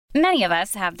Many of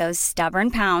us have those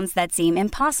stubborn pounds that seem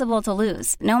impossible to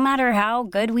lose, no matter how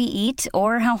good we eat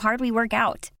or how hard we work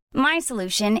out. My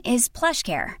solution is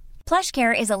PlushCare.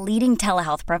 PlushCare is a leading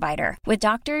telehealth provider with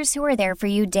doctors who are there for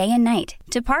you day and night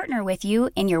to partner with you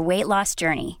in your weight loss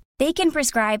journey. They can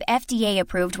prescribe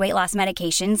FDA-approved weight loss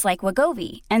medications like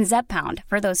Wegovy and Zepbound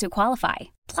for those who qualify.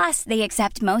 Plus, they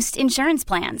accept most insurance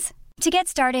plans. To get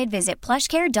started, visit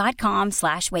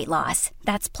plushcare.com/weightloss.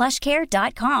 That's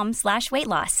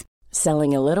plushcare.com/weightloss.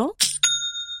 Selling a little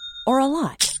or a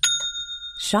lot?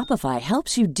 Shopify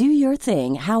helps you do your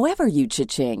thing however you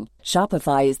cha-ching.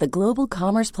 Shopify is the global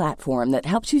commerce platform that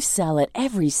helps you sell at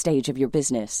every stage of your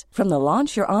business. From the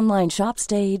launch your online shop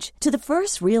stage to the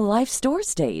first real-life store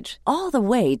stage, all the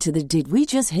way to the did we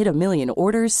just hit a million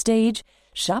orders stage.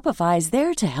 Shopify is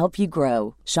there to help you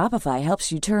grow. Shopify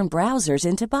helps you turn browsers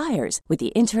into buyers with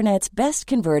the internet's best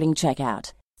converting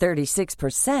checkout.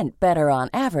 36% better on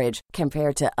average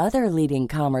compared to other leading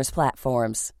commerce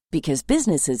platforms. Because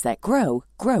businesses that grow,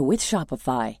 grow with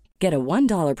Shopify. Get a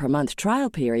 $1 per month trial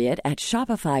period at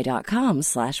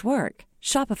shopify.com/work.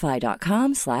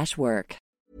 Shopify.com/work.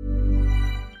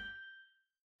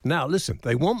 Now, listen,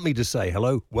 they want me to say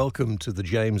hello, welcome to the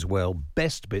James Well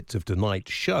Best Bits of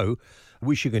Tonight's show,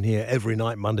 which you can hear every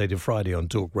night, Monday to Friday on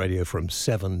Talk Radio from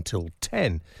 7 till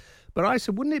 10. But I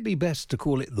said, wouldn't it be best to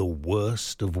call it the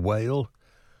worst of Whale?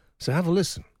 So have a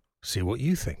listen, see what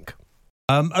you think.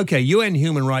 Okay, UN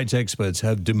human rights experts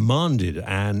have demanded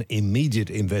an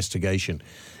immediate investigation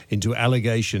into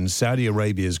allegations Saudi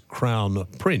Arabia's crown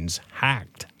prince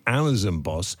hacked Amazon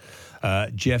boss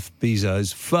Jeff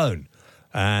Bezos' phone.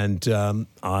 And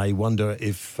I wonder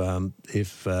if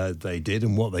they did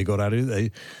and what they got out of it.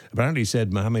 They apparently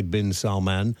said Mohammed bin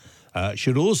Salman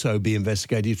should also be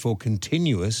investigated for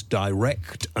continuous,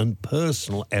 direct and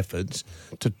personal efforts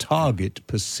to target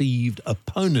perceived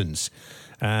opponents.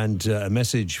 And a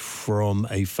message from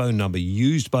a phone number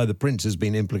used by the prince has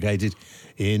been implicated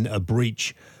in a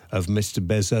breach of Mr.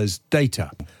 Bezos'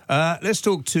 data. Let's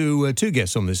talk to two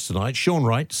guests on this tonight. Sean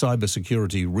Wright,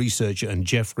 cybersecurity researcher, and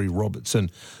Jeffrey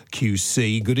Robertson,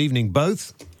 QC. Good evening,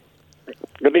 both.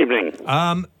 Good evening.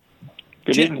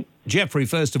 Good evening. Jeffrey,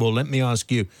 first of all, let me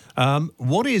ask you,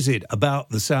 what is it about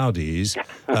the Saudis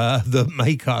that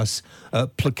make us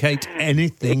placate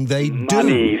anything they do?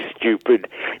 Money, stupid.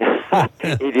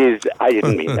 It is, I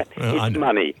didn't mean that. It's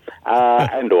money.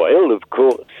 And oil, of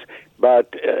course.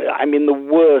 But,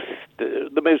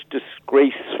 the most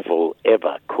disgraceful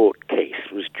ever court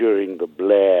case was during the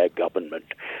Blair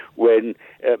government when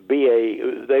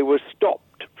they were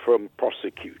stopped from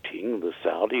prosecuting the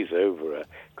Saudis over a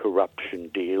corruption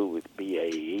deal with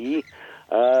BAE.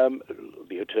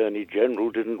 The Attorney General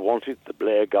didn't want it. The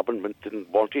Blair government didn't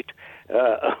want it.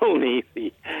 Only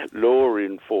the law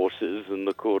enforcers and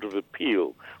the Court of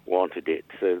Appeal wanted it.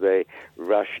 So they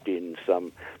rushed in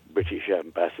some British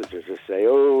ambassador to say,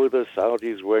 the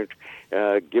Saudis won't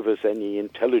give us any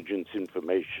intelligence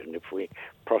information if we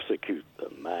prosecute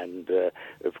them. And,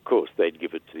 of course, they'd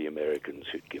give it to the Americans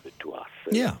who'd give it to us.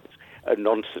 So yeah. A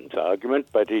nonsense argument,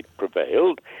 but it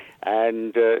prevailed.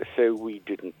 And so we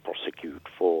didn't prosecute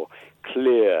for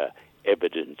clear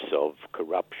evidence of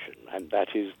corruption. And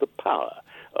that is the power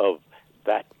of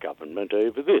that government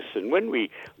over this. And when we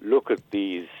look at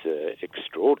these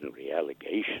extraordinary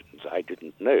allegations, I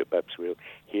didn't know, perhaps we'll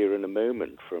hear in a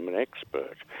moment from an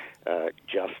expert,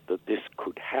 just that this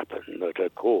could happen at a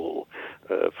call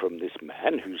from this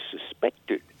man who's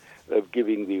suspected of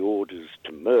giving the orders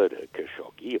to murder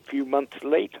Khashoggi a few months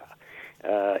later.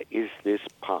 Is this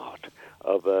part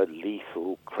of a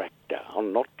lethal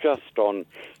crackdown, not just on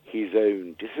his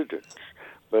own dissidents,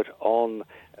 but on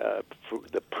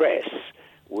the press,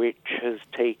 which has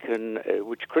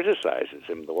which criticizes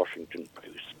him? The Washington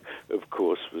Post, of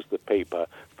course, was the paper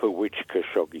for which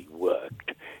Khashoggi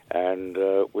worked, and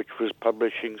which was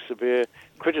publishing severe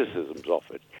criticisms of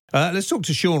it. Let's talk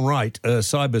to Sean Wright, a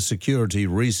cybersecurity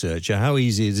researcher. How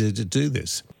easy is it to do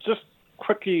this? Just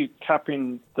quickly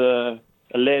capping the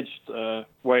alleged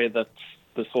way that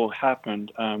this all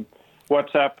happened.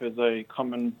 WhatsApp is a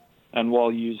common and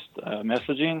well-used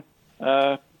messaging,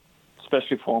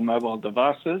 especially for mobile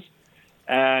devices.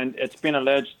 And it's been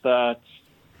alleged that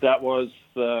that was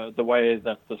the way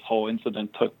that this whole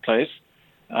incident took place.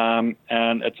 And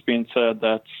it's been said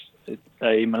that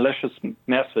a malicious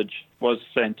message was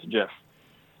sent to Jeff.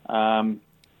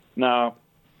 Now,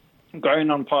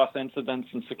 going on past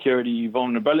incidents and security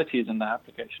vulnerabilities in the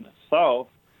application itself,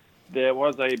 there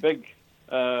was a big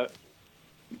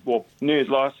news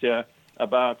last year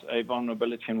about a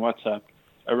vulnerability in WhatsApp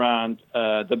around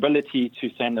the ability to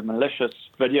send a malicious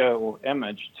video or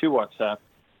image to WhatsApp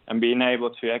and being able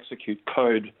to execute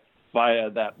code via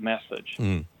that message.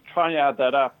 Trying to add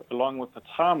that up along with the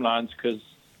timelines, because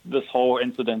this whole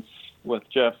incident with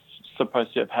Jeff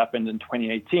supposed to have happened in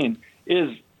 2018, is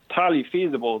entirely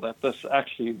feasible that this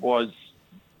actually was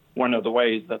one of the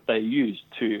ways that they used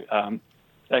to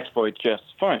exploit Jeff's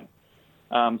phone.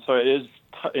 So it is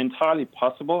entirely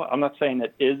possible. I'm not saying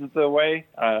it is the way.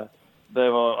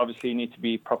 There will obviously need to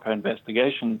be proper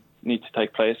investigation need to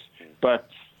take place, but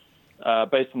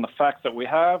based on the facts that we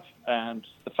have and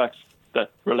the facts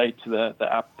that relate to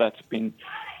the app that's been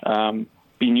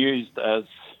used as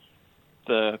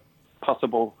the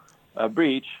possible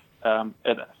breach,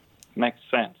 it makes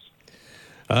sense.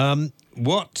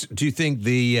 What do you think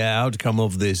the outcome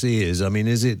of this is? I mean,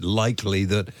 is it likely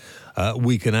that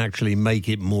we can actually make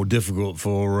it more difficult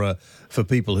for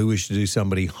people who wish to do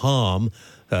somebody harm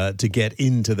to get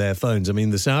into their phones? I mean,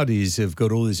 the Saudis have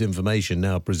got all this information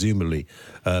now, presumably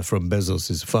from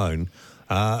Bezos's phone.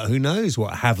 Who knows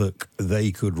what havoc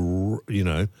they could,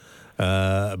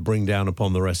 bring down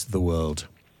upon the rest of the world?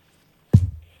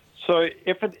 So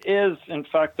if it is, in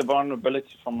fact, the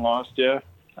vulnerability from last year,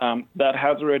 that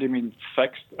has already been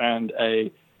fixed, and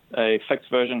a fixed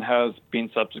version has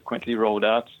been subsequently rolled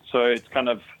out. So it's kind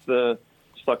of the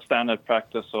stock standard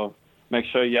practice of make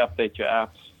sure you update your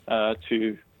apps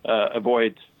to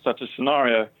avoid such a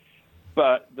scenario.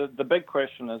 But the big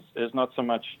question is not so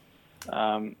much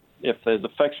if there's a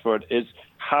fix for it, is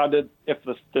if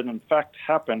this did in fact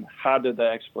happen, how did they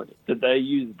exploit it? Did they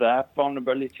use that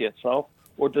vulnerability itself,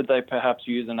 or did they perhaps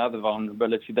use another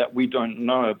vulnerability that we don't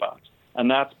know about? And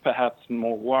that's perhaps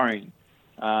more worrying.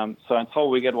 So until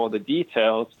we get all the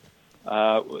details,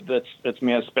 it's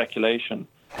mere speculation.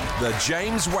 The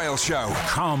James Whale Show.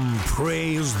 Come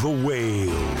praise the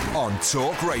whale on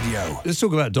Talk Radio. Let's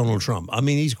talk about Donald Trump. I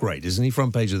mean, he's great, isn't he?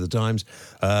 Front page of the Times.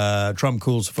 Trump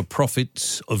calls for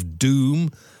prophets of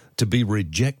doom to be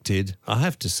rejected. I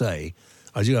have to say,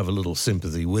 I do have a little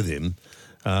sympathy with him.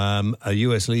 A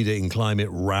US leader in climate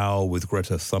row with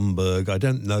Greta Thunberg. I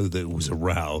don't know that it was a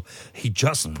row. He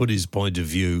just put his point of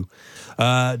view.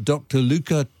 Dr.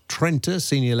 Luca Trenta,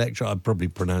 senior lecturer, I probably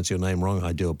pronounced your name wrong,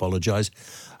 I do apologise,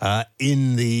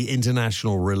 in the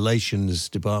International Relations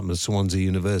Department of Swansea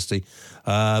University.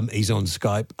 He's on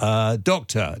Skype.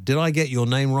 Doctor, did I get your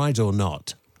name right or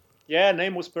not? Yeah,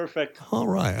 name was perfect. All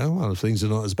right. Oh, well, things are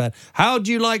not as bad. How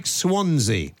do you like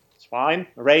Swansea? It's fine.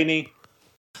 Rainy.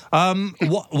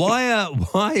 Why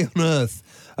on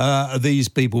earth are these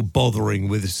people bothering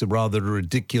with this rather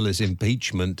ridiculous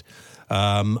impeachment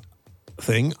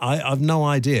thing? I've no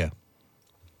idea.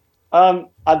 I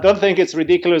don't think it's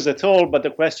ridiculous at all, but the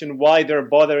question why they're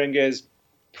bothering is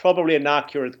probably an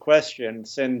accurate question,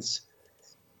 since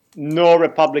no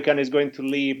Republican is going to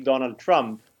leave Donald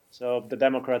Trump. So the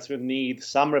Democrats will need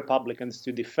some Republicans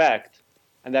to defect,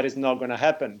 and that is not going to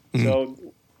happen. So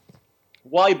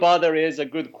why bother is a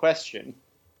good question,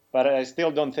 but I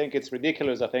still don't think it's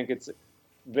ridiculous. I think it's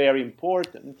very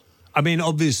important. I mean,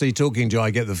 obviously, talking to you, I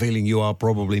get the feeling you are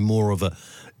probably more of a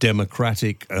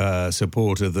Democratic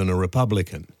supporter than a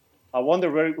Republican. I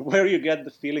wonder where you get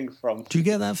the feeling from. Do you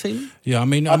get that feeling? Yeah, I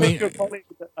mean, I think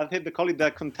the colleague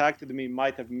that contacted me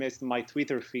might have missed my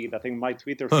Twitter feed. I think my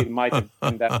Twitter feed might have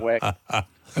been that way.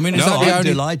 I mean, I'm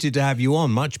delighted to have you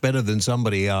on. Much better than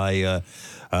somebody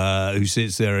who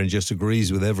sits there and just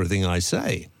agrees with everything I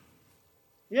say.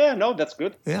 Yeah, no, that's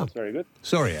good. Yeah. That's very good.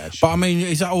 Sorry, Ash. But I mean,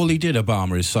 is that all he did,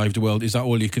 Obama, is save the world? Is that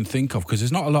all you can think of? Because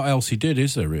there's not a lot else he did,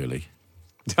 is there, really?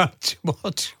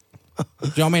 What? Do you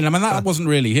know what I mean? I mean, that wasn't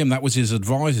really him. That was his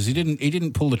advisors. He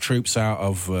didn't pull the troops out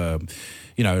of,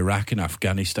 Iraq and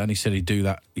Afghanistan. He said he'd do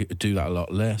that a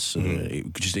lot less.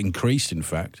 It just increased, in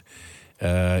fact.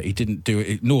 He didn't do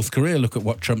it. North Korea, look at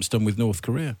what Trump's done with North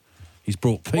Korea. He's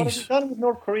brought peace. What has he done with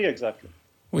North Korea exactly?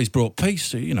 Well, he's brought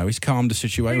peace. He's calmed the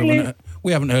situation. Really?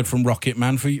 We haven't heard from Rocket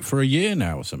Man for a year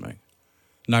now or something.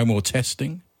 No more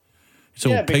testing. It's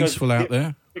all peaceful out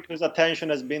there. Because attention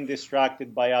has been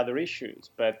distracted by other issues.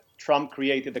 But Trump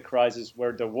created a crisis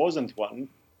where there wasn't one,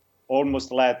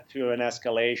 almost led to an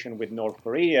escalation with North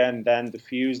Korea, and then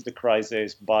diffused the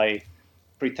crisis by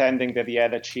pretending that he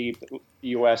had achieved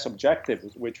U.S.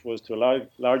 objectives, which was to a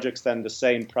large extent the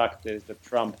same practice that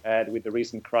Trump had with the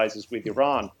recent crisis with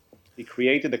Iran. He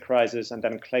created the crisis and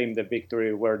then claimed the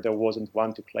victory where there wasn't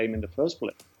one to claim in the first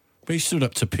place. But he stood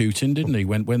up to Putin, didn't he?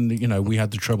 When we had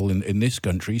the trouble in this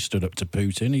country, he stood up to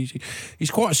Putin.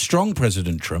 He's quite a strong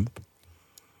President, Trump.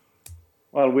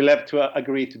 Well, we'll have to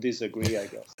agree to disagree, I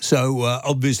guess. So,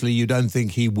 obviously, you don't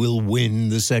think he will win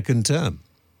the second term?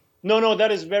 No,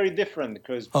 that is very different,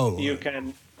 because you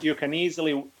can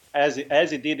easily as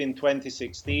he did in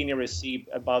 2016, he received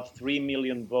about 3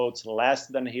 million votes less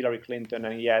than Hillary Clinton,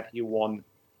 and yet he won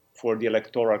for the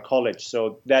Electoral College.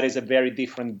 So that is a very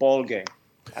different ballgame.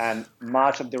 And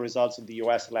much of the results of the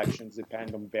U.S. elections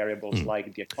depend on variables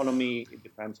like the economy. It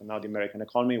depends on how the American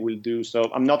economy will do.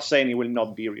 So I'm not saying he will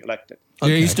not be reelected.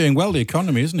 Okay. Yeah, he's doing well, the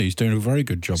economy, isn't he? He's doing a very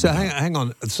good job. So hang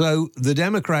on. So the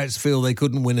Democrats feel they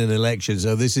couldn't win an election,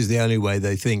 so this is the only way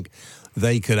they think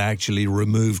they could actually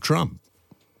remove Trump.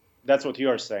 That's what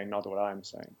you're saying, not what I'm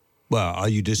saying. Well, are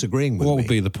you disagreeing with me? What would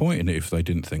be the point in it if they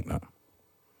didn't think that?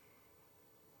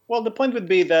 Well, the point would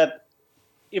be that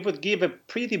it would give a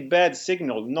pretty bad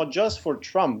signal, not just for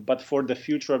Trump, but for the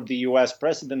future of the U.S.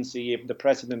 presidency if the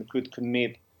president could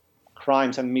commit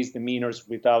crimes and misdemeanors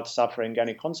without suffering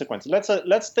any consequences.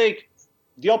 Let's take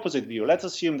the opposite view. Let's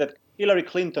assume that Hillary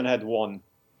Clinton had won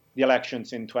the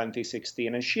elections in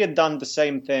 2016, and she had done the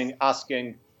same thing,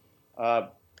 asking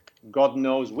God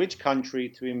knows which country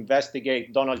to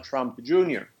investigate Donald Trump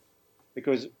Jr.,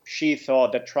 because she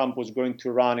thought that Trump was going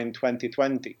to run in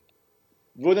 2020.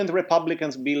 Wouldn't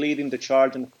Republicans be leading the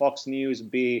charge and Fox News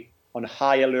be on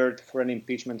high alert for an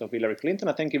impeachment of Hillary Clinton?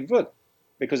 I think it would,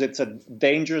 because it's a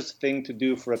dangerous thing to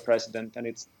do for a president, and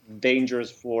it's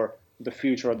dangerous for the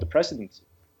future of the presidency.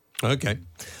 Okay.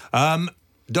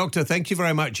 Doctor, thank you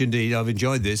very much indeed. I've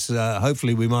enjoyed this.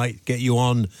 Hopefully we might get you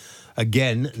on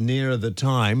again nearer the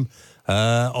time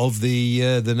of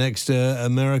the next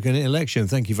American election.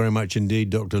 Thank you very much indeed,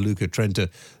 Dr. Luca Trenta,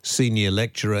 Senior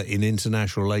Lecturer in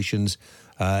International Relations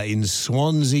in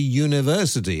Swansea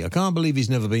University. I can't believe he's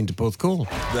never been to Porthcawl.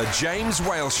 The James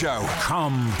Whale Show.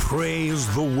 Come praise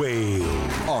the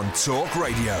whale on Talk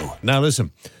Radio. Now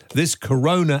listen, this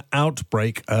corona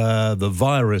outbreak, the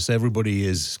virus, everybody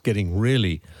is getting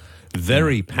really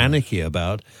very panicky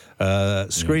about.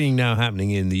 Screening now happening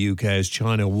in the UK as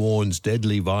China warns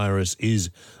deadly virus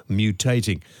is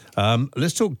mutating.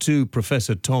 Let's talk to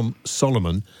Professor Tom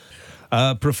Solomon.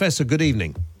 Professor, good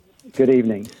evening. Good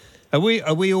evening. Are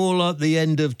we all at the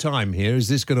end of time here? Is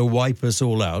this going to wipe us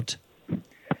all out?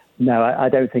 No, I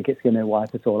don't think it's going to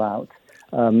wipe us all out.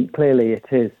 Clearly, it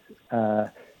is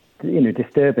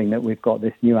disturbing that we've got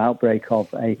this new outbreak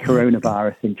of a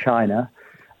coronavirus in China,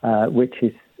 which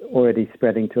is already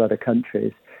spreading to other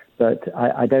countries. But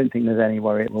I don't think there's any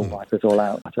worry it will wipe us all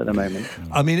out at the moment.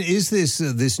 I mean, is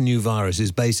this new virus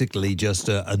is basically just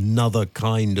another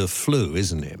kind of flu,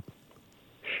 isn't it?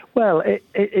 Well,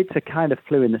 it's a kind of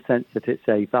flu in the sense that it's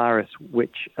a virus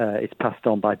which is passed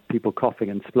on by people coughing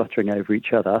and spluttering over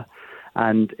each other.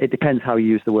 And it depends how you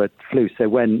use the word flu. So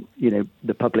when,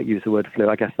 the public use the word flu,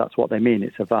 I guess that's what they mean.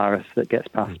 It's a virus that gets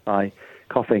passed by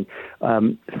coughing.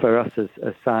 For us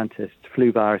as scientists,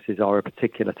 flu viruses are a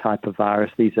particular type of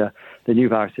virus. The new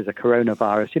viruses are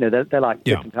coronavirus. They're like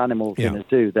different animals in a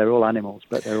zoo. They're all animals,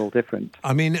 but they're all different.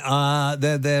 I mean,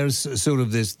 there's sort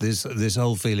of this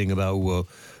whole feeling about, well,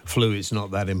 flu, it's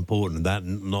not that important,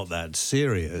 not that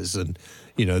serious, and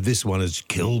this one has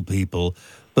killed people.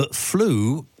 But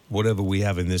flu, whatever we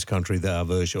have in this country, there are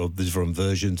different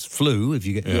versions. Flu, if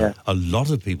you get a lot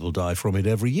of people die from it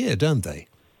every year, don't they?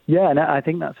 Yeah, and I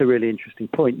think that's a really interesting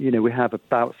point. We have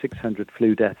about 600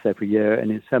 flu deaths every year,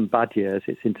 and in some bad years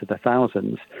it's into the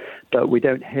thousands, but we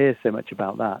don't hear so much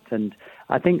about that. And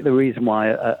I think the reason why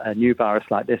a new virus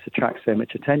like this attracts so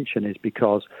much attention is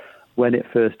because when it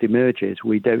first emerges,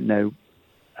 we don't know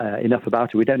enough about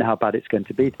it. We don't know how bad it's going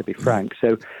to be frank.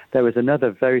 So there was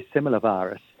another very similar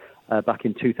virus back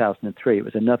in 2003. It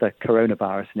was another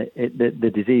coronavirus, and the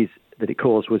disease that it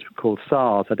caused was called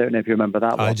SARS. I don't know if you remember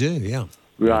that one. I do, yeah.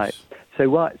 Right.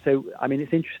 Yes. So I mean,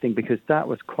 it's interesting because that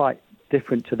was quite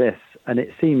different to this, and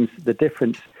it seems the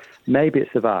difference, maybe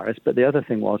it's the virus, but the other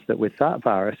thing was that with that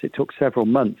virus, it took several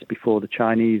months before the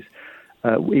Chinese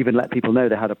even let people know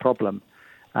they had a problem.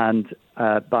 And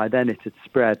by then it had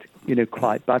spread,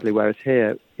 quite badly, whereas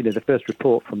here, the first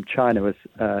report from China was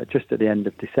just at the end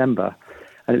of December,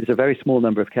 and it was a very small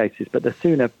number of cases. But the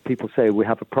sooner people say we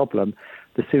have a problem,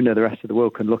 the sooner the rest of the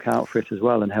world can look out for it as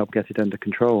well and help get it under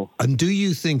control. And do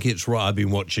you think it's right? I've been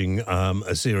watching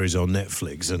a series on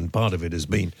Netflix, and part of it has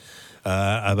been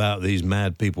about these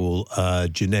mad people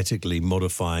genetically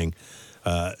modifying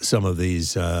some of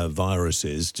these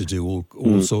viruses to do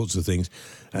all sorts of things,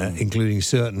 including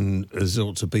certain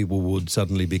sorts of people would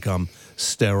suddenly become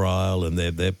sterile, and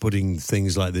they're putting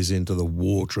things like this into the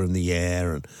water and the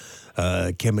air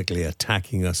and chemically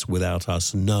attacking us without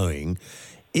us knowing.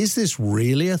 Is this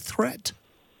really a threat?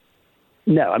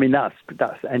 No, I mean, that's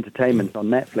entertainment on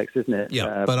Netflix, isn't it?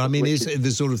 Yeah, but I mean, is it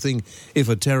the sort of thing, if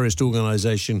a terrorist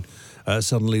organisation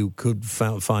suddenly could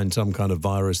find some kind of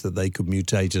virus that they could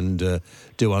mutate and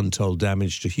do untold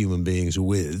damage to human beings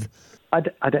with? I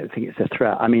don't think it's a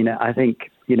threat. I mean, I think,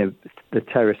 the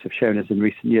terrorists have shown us in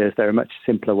recent years there are much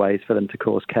simpler ways for them to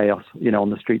cause chaos, on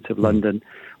the streets of London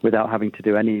without having to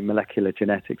do any molecular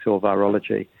genetics or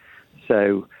virology.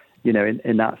 So,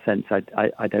 in that sense,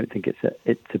 I don't think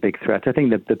it's a big threat. I think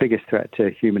the biggest threat to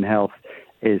human health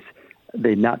is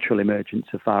the natural emergence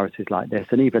of viruses like this.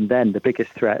 And even then, the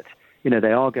biggest threat,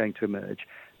 they are going to emerge.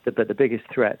 But the biggest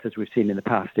threat, as we've seen in the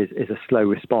past, is a slow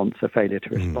response, a failure to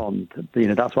respond.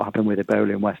 That's what happened with Ebola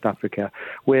in West Africa.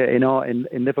 We're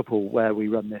in Liverpool, where we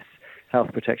run this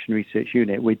health protection research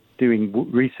unit. We're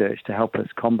doing research to help us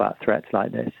combat threats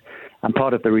like this. And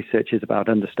part of the research is about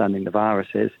understanding the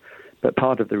viruses, but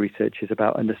part of the research is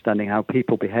about understanding how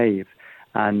people behave.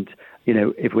 And,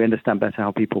 if we understand better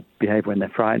how people behave when they're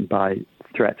frightened by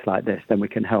threats like this, then we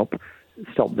can help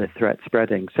stop the threat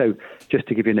spreading. So just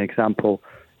to give you an example,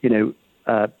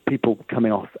 people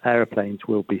coming off aeroplanes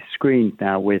will be screened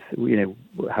now with,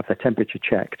 have their temperature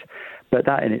checked. But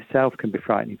that in itself can be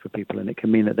frightening for people, and it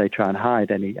can mean that they try and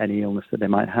hide any illness that they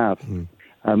might have.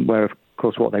 Where, of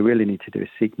course, what they really need to do is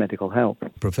seek medical help.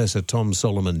 Professor Tom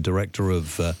Solomon, Director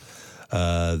of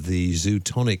the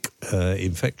Zootonic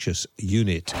Infectious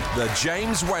Unit. The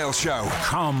James Whale Show.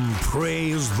 Come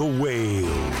praise the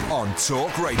whale on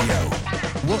Talk Radio.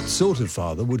 What sort of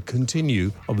father would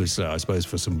continue, obviously, I suppose,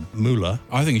 for some moolah?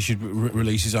 I think he should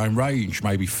release his own range,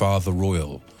 maybe Father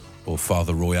Royal or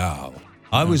Father Royale.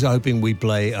 I was hoping we'd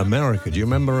play America. Do you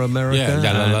remember America?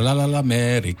 Yeah, la la la la la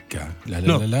America, la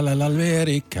la la la la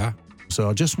America. So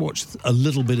I just watched a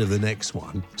little bit of the next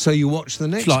one. So you watch the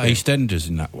next It's like bit. EastEnders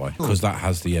in that way, because that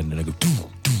has the end, and they go,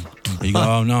 and you go,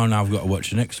 oh, no, now I've got to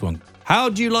watch the next one. How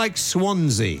do you like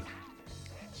Swansea?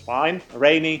 It's fine.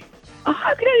 Rainy. Oh,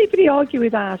 how can anybody argue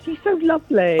with Ash? He's so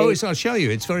lovely. Oh, I'll show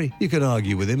you. You can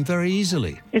argue with him very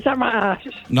easily. Is that right, Ash?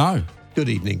 No. Good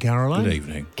evening, Caroline. Good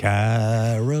evening.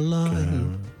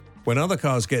 Caroline. When other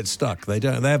cars get stuck, they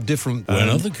have different... When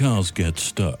other cars get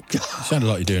stuck. You sounded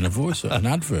like you're doing a voice, an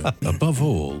advert. Above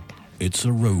all, it's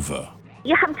a Rover.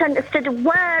 You haven't understood a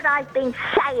word I've been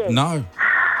saying. No.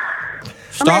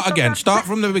 Start again. Start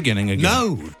from the beginning again.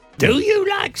 No. Do you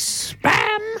like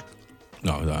spam?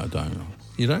 No, I don't.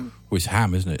 You don't? Well, it's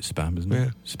ham, isn't it? Spam, isn't it?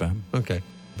 Yeah. Spam. Okay.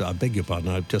 I beg your pardon,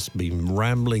 I've just been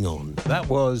rambling on. That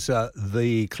was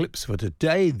the clips for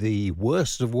today, the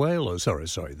worst of Whale,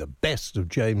 the best of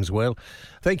James Whale.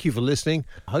 Thank you for listening.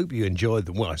 I hope you enjoyed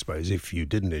them. Well, I suppose if you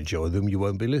didn't enjoy them, you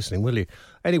won't be listening, will you?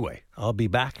 Anyway, I'll be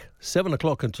back 7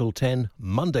 o'clock until 10,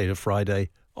 Monday to Friday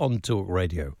on Talk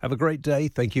Radio. Have a great day.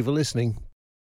 Thank you for listening.